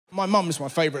my mum's my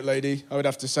favourite lady, I would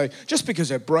have to say, just because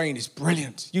her brain is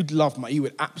brilliant. You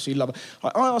would absolutely love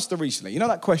her. I asked her recently, you know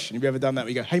that question, have you ever done that? Where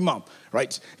you go, hey, Mum,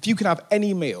 right, if you could have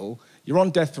any meal, you're on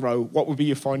death row, what would be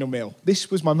your final meal? This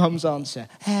was my mum's answer.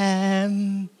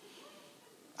 I'll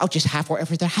just have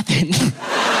whatever they're having.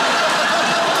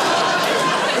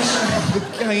 The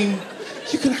game.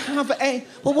 You can have a...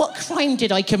 Well, what crime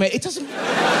did I commit? It doesn't...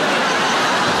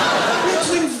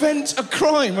 To invent a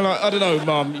crime. I'm like, I don't know,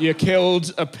 Mum, you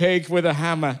killed a pig with a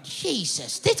hammer.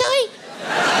 Jesus, did I?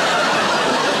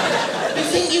 You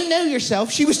think you know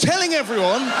yourself? She was telling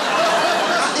everyone.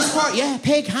 At this part, yeah,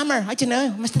 pig, hammer, I don't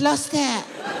know, must have lost that.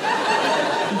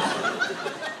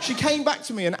 She came back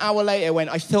to me an hour later, went,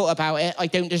 I thought about it, I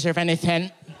don't deserve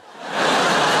anything.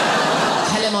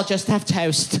 Tell him I'll just have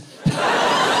toast.